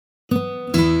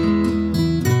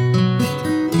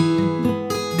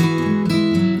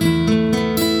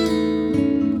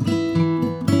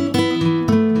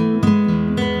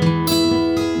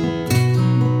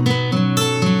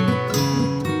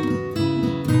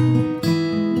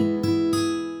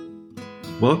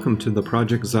Welcome to the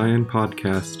Project Zion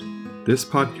podcast. This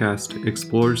podcast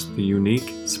explores the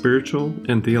unique spiritual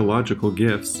and theological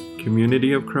gifts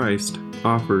Community of Christ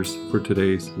offers for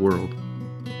today's world.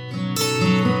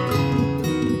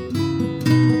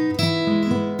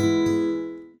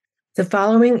 The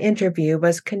following interview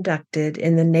was conducted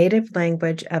in the native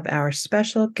language of our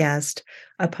special guest,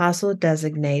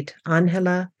 Apostle-designate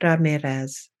Angela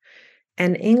Ramirez.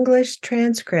 An English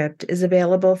transcript is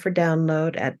available for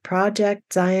download at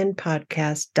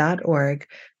projectzionpodcast.org,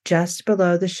 just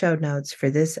below the show notes for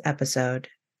this episode.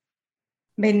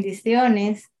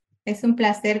 Bendiciones. Es un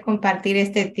placer compartir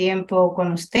este tiempo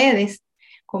con ustedes.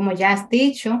 Como ya has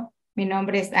dicho, mi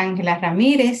nombre es Angela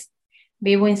Ramirez.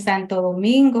 Vivo en Santo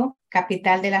Domingo,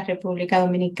 capital de la República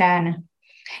Dominicana.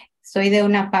 Soy de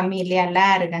una familia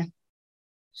larga.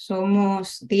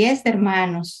 Somos 10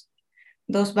 hermanos,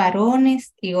 2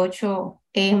 varones y 8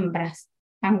 hembras,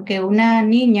 aunque una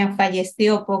niña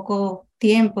falleció poco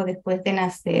tiempo después de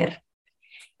nacer.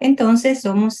 Entonces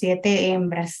somos 7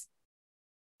 hembras.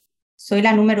 Soy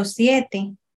la número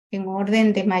 7 en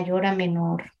orden de mayor a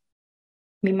menor.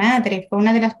 Mi madre fue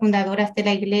una de las fundadoras de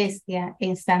la iglesia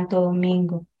en Santo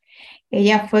Domingo.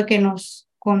 Ella fue que nos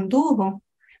condujo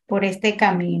por este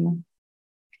camino.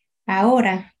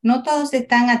 Ahora, no todos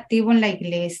están activos en la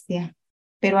iglesia,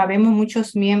 pero habemos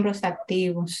muchos miembros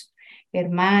activos,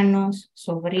 hermanos,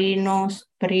 sobrinos,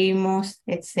 primos,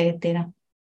 etc.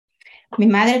 Mi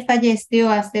madre falleció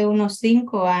hace unos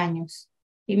 5 años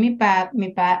y mi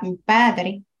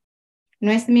padre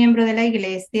no es miembro de la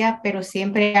iglesia, pero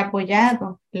siempre ha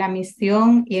apoyado la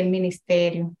misión y el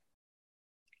ministerio.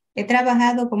 He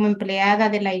trabajado como empleada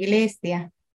de la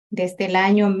iglesia desde el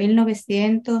año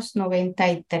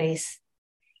 1993,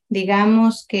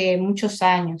 digamos que muchos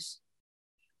años.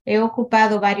 He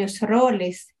ocupado varios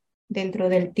roles dentro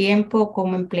del tiempo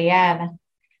como empleada,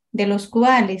 de los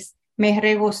cuales me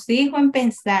regocijo en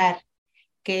pensar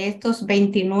que estos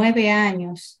 29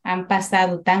 años han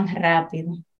pasado tan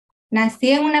rápido. Nací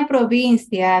en una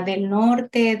provincia del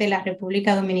norte de la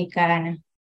República Dominicana.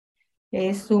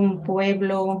 Es un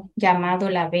pueblo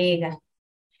llamado La Vega,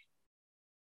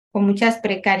 con muchas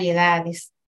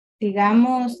precariedades.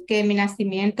 Digamos que mi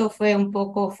nacimiento fue un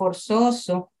poco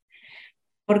forzoso,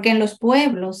 porque en los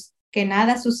pueblos que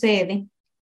nada sucede.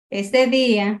 Ese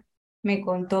día me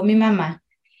contó mi mamá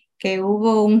que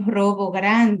hubo un robo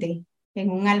grande en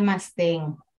un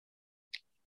almacén.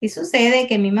 Y sucede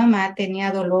que mi mamá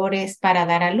tenía dolores para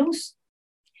dar a luz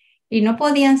y no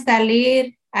podían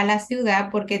salir a la ciudad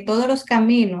porque todos los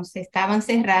caminos estaban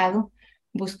cerrados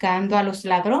buscando a los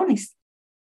ladrones.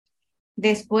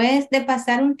 Después de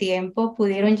pasar un tiempo,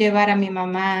 pudieron llevar a mi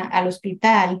mamá al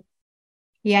hospital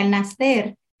y al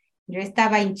nacer yo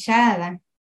estaba hinchada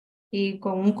y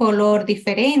con un color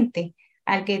diferente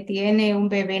al que tiene un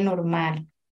bebé normal.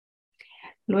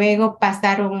 Luego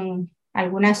pasaron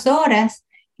algunas horas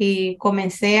y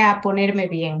comencé a ponerme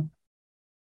bien.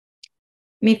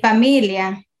 Mi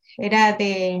familia era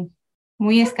de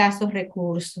muy escasos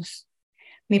recursos.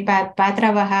 Mi papá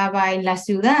trabajaba en la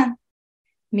ciudad,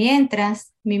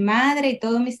 mientras mi madre y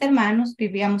todos mis hermanos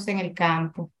vivíamos en el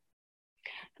campo.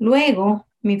 Luego,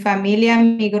 mi familia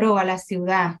migró a la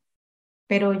ciudad,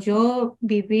 pero yo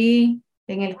viví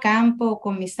en el campo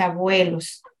con mis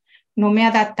abuelos. No me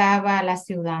adaptaba a la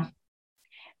ciudad.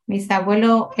 Mis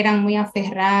abuelos eran muy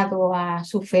aferrados a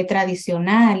su fe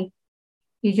tradicional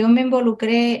y yo me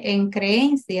involucré en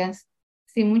creencias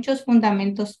sin muchos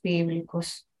fundamentos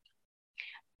bíblicos.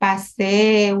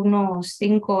 Pasé unos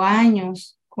 5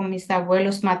 años con mis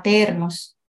abuelos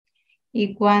maternos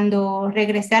y cuando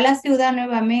regresé a la ciudad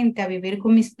nuevamente a vivir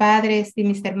con mis padres y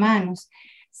mis hermanos,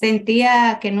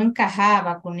 sentía que no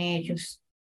encajaba con ellos.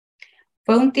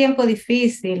 Fue un tiempo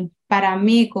difícil para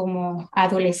mí como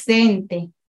adolescente,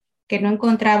 que no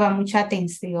encontraba mucha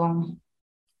atención.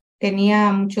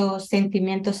 Tenía muchos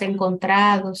sentimientos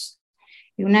encontrados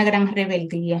y una gran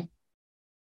rebeldía.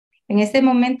 En ese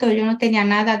momento yo no tenía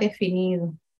nada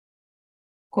definido.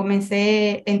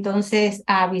 Comencé entonces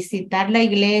a visitar la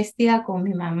iglesia con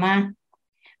mi mamá,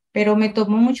 pero me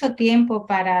tomó mucho tiempo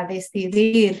para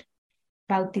decidir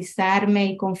bautizarme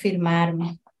y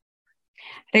confirmarme.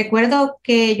 Recuerdo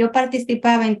que yo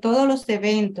participaba en todos los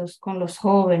eventos con los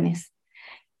jóvenes.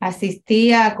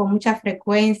 Asistía con mucha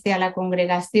frecuencia a la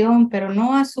congregación, pero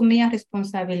no asumía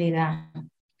responsabilidad.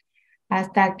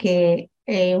 Hasta que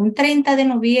un 30 de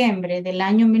noviembre del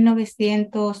año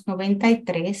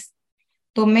 1993,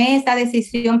 tomé esa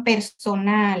decisión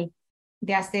personal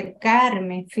de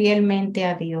acercarme fielmente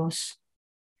a Dios.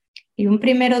 Y un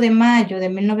 1 de mayo de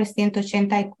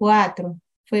 1984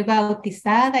 fui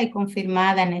bautizada y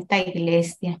confirmada en esta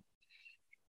iglesia.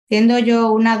 Siendo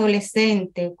yo una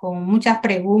adolescente con muchas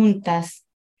preguntas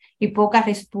y pocas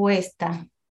respuestas,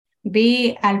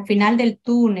 vi al final del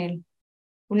túnel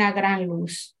una gran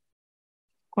luz.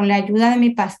 Con la ayuda de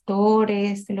mis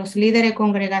pastores, de los líderes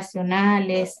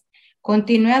congregacionales,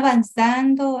 continué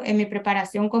avanzando en mi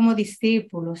preparación como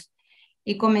discípulos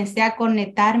y comencé a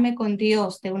conectarme con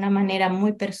Dios de una manera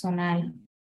muy personal.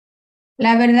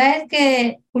 La verdad es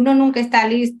que uno nunca está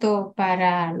listo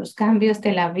para los cambios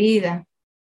de la vida.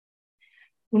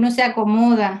 Uno se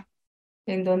acomoda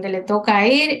en donde le toca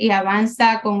ir y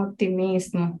avanza con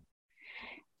optimismo.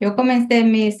 Yo comencé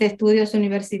mis estudios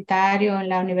universitarios en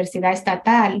la Universidad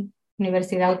Estatal,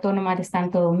 Universidad Autónoma de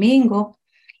Santo Domingo,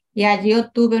 y allí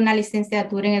obtuve una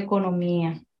licenciatura en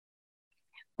economía.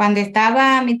 Cuando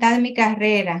estaba a mitad de mi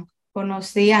carrera,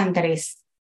 conocí a Andrés.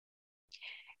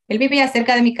 Él vivía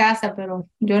cerca de mi casa, pero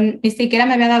yo ni siquiera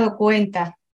me había dado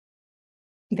cuenta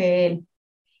de él.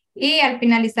 Y al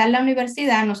finalizar la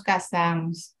universidad nos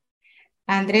casamos.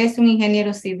 Andrés es un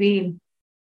ingeniero civil.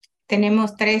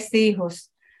 Tenemos 3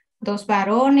 hijos, 2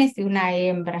 varones y una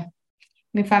hembra.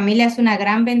 Mi familia es una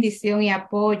gran bendición y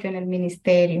apoyo en el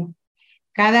ministerio,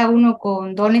 cada uno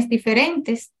con dones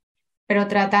diferentes, pero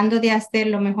tratando de hacer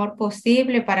lo mejor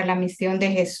posible para la misión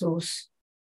de Jesús.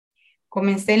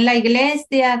 Comencé en la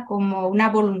iglesia como una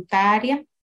voluntaria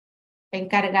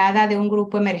encargada de un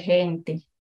grupo emergente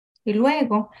y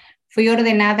luego fui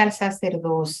ordenada al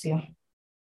sacerdocio.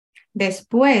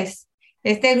 Después,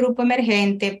 este grupo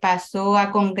emergente pasó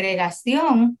a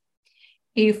congregación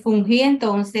y fungí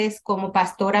entonces como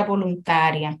pastora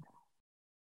voluntaria.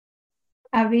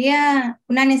 Había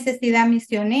una necesidad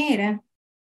misionera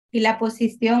y la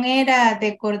posición era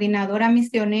de coordinadora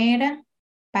misionera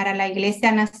para la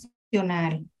Iglesia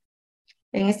Nacional.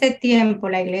 En ese tiempo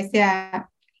la iglesia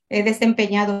he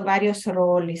desempeñado varios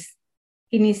roles.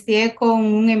 Inicié con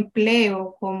un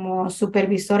empleo como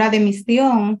supervisora de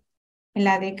misión en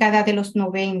la década de los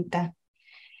 90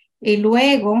 y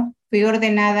luego fui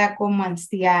ordenada como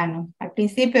anciano. Al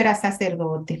principio era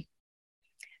sacerdote.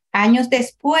 Años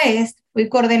después fui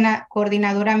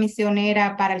coordinadora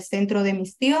misionera para el centro de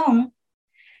misión.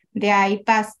 De ahí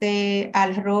pasé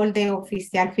al rol de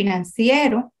oficial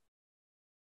financiero.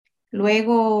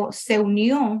 Luego se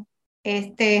unió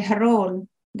este rol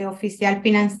de oficial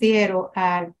financiero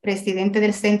al presidente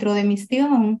del centro de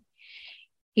misión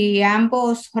y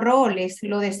ambos roles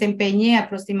lo desempeñé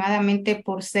aproximadamente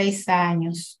por 6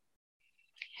 años.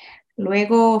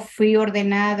 Luego fui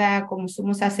ordenada como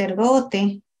sumo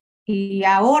sacerdote y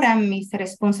ahora mis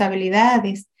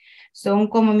responsabilidades son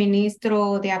como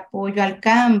ministro de apoyo al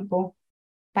campo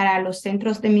para los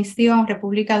centros de misión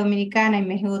República Dominicana y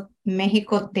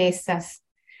México, Texas.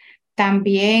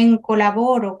 También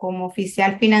colaboro como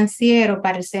oficial financiero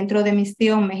para el centro de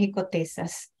misión México,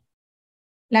 Texas.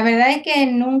 La verdad es que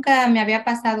nunca me había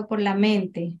pasado por la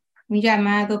mente un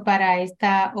llamado para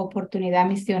esta oportunidad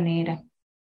misionera.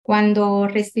 Cuando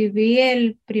recibí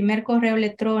el primer correo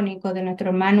electrónico de nuestro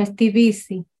hermano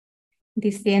Steve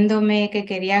diciéndome que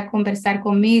quería conversar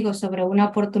conmigo sobre una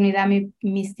oportunidad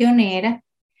misionera,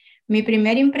 mi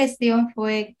primera impresión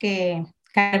fue que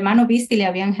al hermano Bici le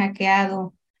habían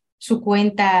hackeado su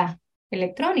cuenta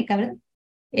electrónica, ¿verdad?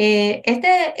 Este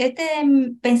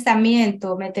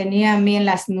pensamiento me tenía a mí en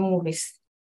las nubes.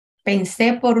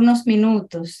 Pensé por unos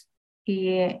minutos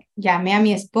y llamé a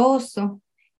mi esposo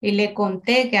y le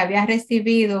conté que había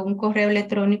recibido un correo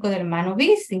electrónico del hermano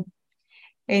Bici.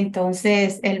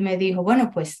 Entonces él me dijo,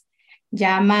 bueno, pues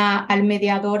llama al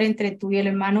mediador entre tú y el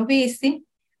hermano Bici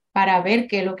para ver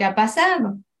qué es lo que ha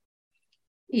pasado.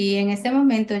 Y en ese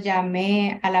momento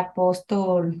llamé al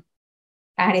apóstol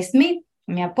Smith,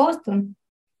 mi apóstol,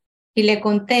 y le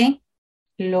conté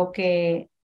lo que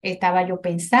estaba yo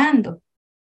pensando.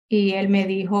 Y él me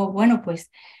dijo, bueno, pues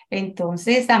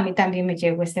entonces a mí también me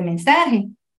llegó ese mensaje.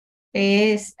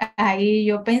 Ahí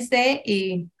yo pensé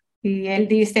y él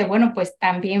dice, bueno, pues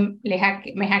también me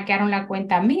hackearon la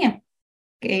cuenta mía.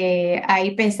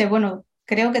 Ahí pensé, bueno,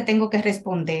 creo que tengo que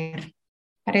responder.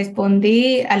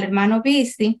 Respondí al hermano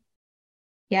Bici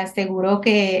y aseguró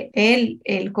que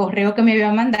el correo que me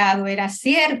había mandado era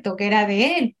cierto, que era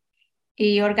de él.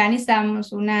 Y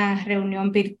organizamos una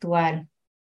reunión virtual.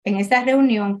 En esa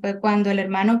reunión fue cuando el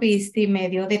hermano Bici me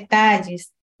dio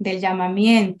detalles del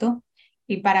llamamiento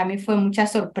y para mí fue mucha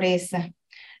sorpresa.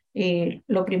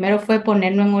 Lo primero fue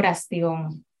ponernos en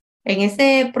oración. En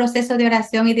ese proceso de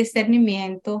oración y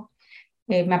discernimiento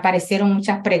me aparecieron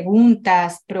muchas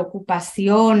preguntas,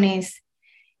 preocupaciones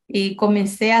y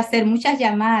comencé a hacer muchas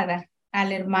llamadas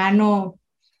al hermano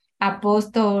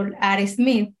apóstol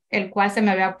Smith, el cual se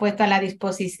me había puesto a la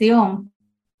disposición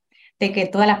de que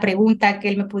todas las preguntas que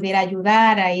él me pudiera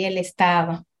ayudar, ahí él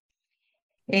estaba.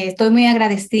 Estoy muy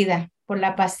agradecida por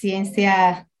la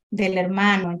paciencia del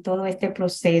hermano en todo este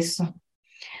proceso.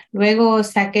 Luego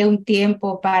saqué un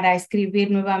tiempo para escribir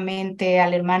nuevamente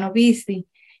al hermano Bici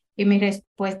y mi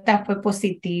respuesta fue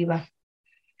positiva.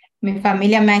 Mi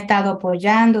familia me ha estado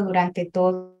apoyando durante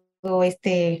todo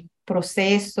este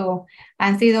proceso.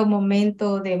 Han sido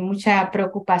momentos de mucha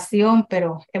preocupación,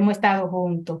 pero hemos estado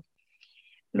juntos.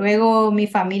 Luego mi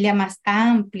familia más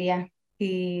amplia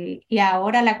y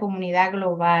ahora la comunidad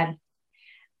global.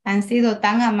 Han sido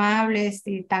tan amables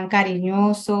y tan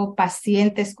cariñosos,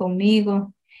 pacientes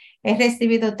conmigo. He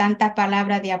recibido tantas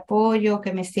palabras de apoyo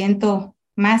que me siento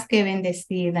más que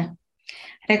bendecida.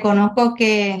 Reconozco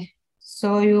que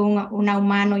soy una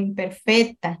humana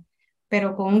imperfecta,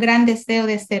 pero con un gran deseo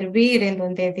de servir en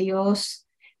donde Dios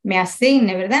me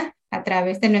asigne, ¿verdad? A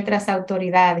través de nuestras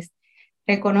autoridades.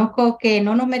 Reconozco que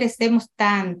no nos merecemos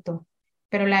tanto,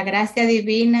 pero la gracia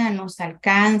divina nos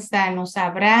alcanza, nos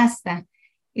abraza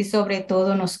y sobre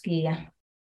todo nos guía.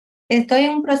 Estoy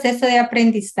en un proceso de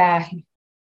aprendizaje,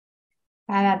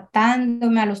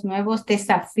 adaptándome a los nuevos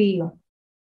desafíos.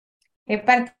 He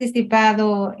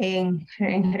participado en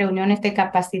reuniones de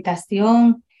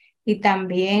capacitación y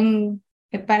también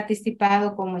he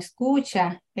participado como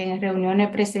escucha en reuniones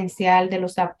presenciales de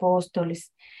los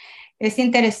apóstoles. Es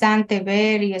interesante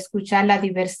ver y escuchar la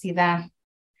diversidad,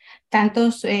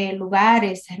 tantos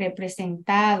lugares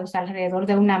representados alrededor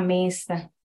de una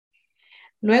mesa.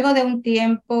 Luego de un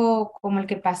tiempo como el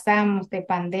que pasamos de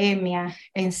pandemia,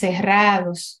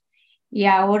 encerrados, y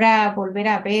ahora volver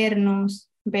a vernos,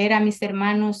 ver a mis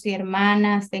hermanos y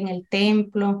hermanas en el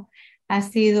templo, ha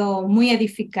sido muy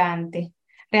edificante.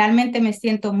 Realmente me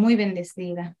siento muy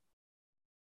bendecida.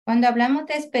 Cuando hablamos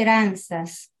de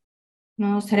esperanzas,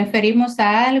 nos referimos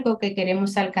a algo que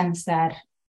queremos alcanzar.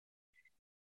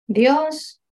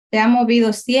 Dios se ha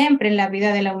movido siempre en la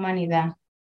vida de la humanidad.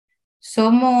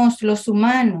 Somos los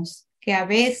humanos que a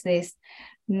veces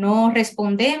no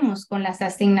respondemos con las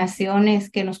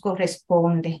asignaciones que nos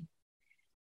corresponden.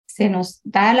 Se nos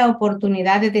da la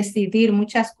oportunidad de decidir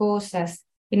muchas cosas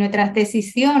y nuestras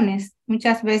decisiones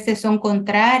muchas veces son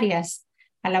contrarias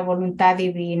a la voluntad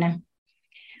divina.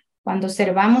 Cuando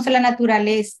observamos la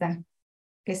naturaleza,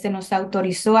 que se nos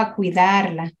autorizó a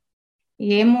cuidarla,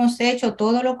 y hemos hecho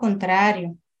todo lo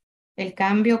contrario, el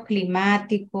cambio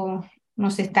climático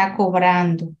nos está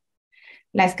cobrando.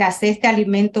 La escasez de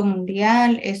alimento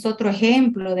mundial es otro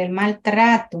ejemplo del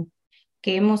maltrato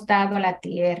que hemos dado a la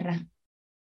tierra.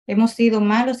 Hemos sido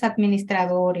malos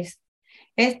administradores.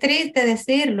 Es triste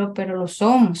decirlo, pero lo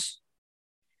somos.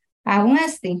 Aún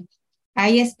así,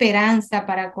 hay esperanza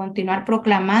para continuar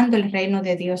proclamando el reino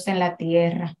de Dios en la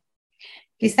tierra.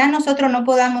 Quizás nosotros no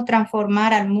podamos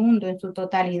transformar al mundo en su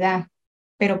totalidad,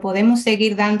 pero podemos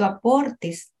seguir dando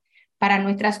aportes para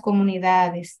nuestras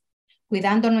comunidades,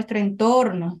 cuidando nuestro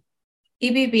entorno y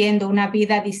viviendo una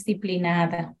vida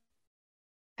disciplinada.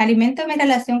 Alimento mi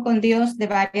relación con Dios de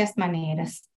varias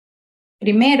maneras.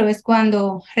 Primero es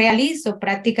cuando realizo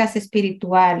prácticas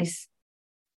espirituales.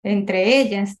 Entre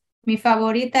ellas, mi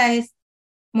favorita es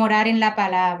morar en la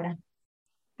palabra.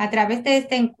 A través de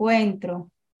este encuentro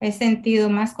he sentido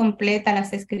más completa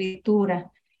las escrituras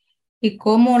y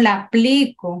cómo la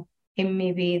aplico en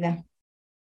mi vida.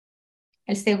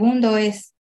 El segundo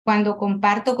es cuando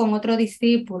comparto con otros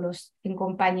discípulos en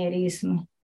compañerismo.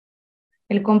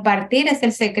 El compartir es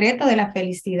el secreto de la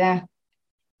felicidad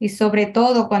y sobre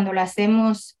todo cuando lo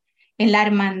hacemos en la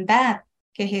hermandad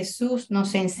que Jesús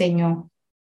nos enseñó.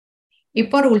 Y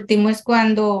por último es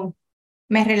cuando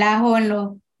me relajo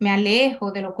me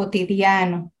alejo de lo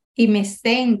cotidiano y me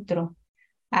centro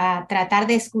a tratar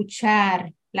de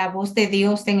escuchar la voz de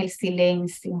Dios en el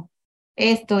silencio.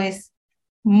 Esto es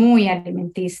muy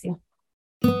alimenticio.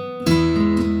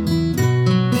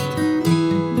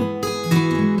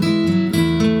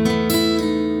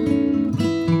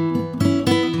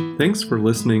 Thanks for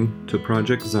listening to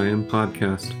Project Zion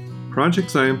Podcast.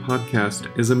 Project Zion Podcast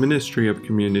is a ministry of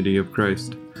Community of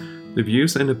Christ. The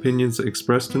views and opinions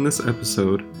expressed in this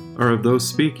episode are of those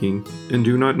speaking and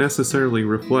do not necessarily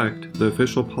reflect the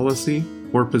official policy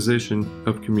or position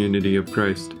of Community of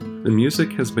Christ. The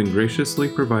music has been graciously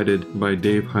provided by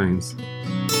Dave Hines.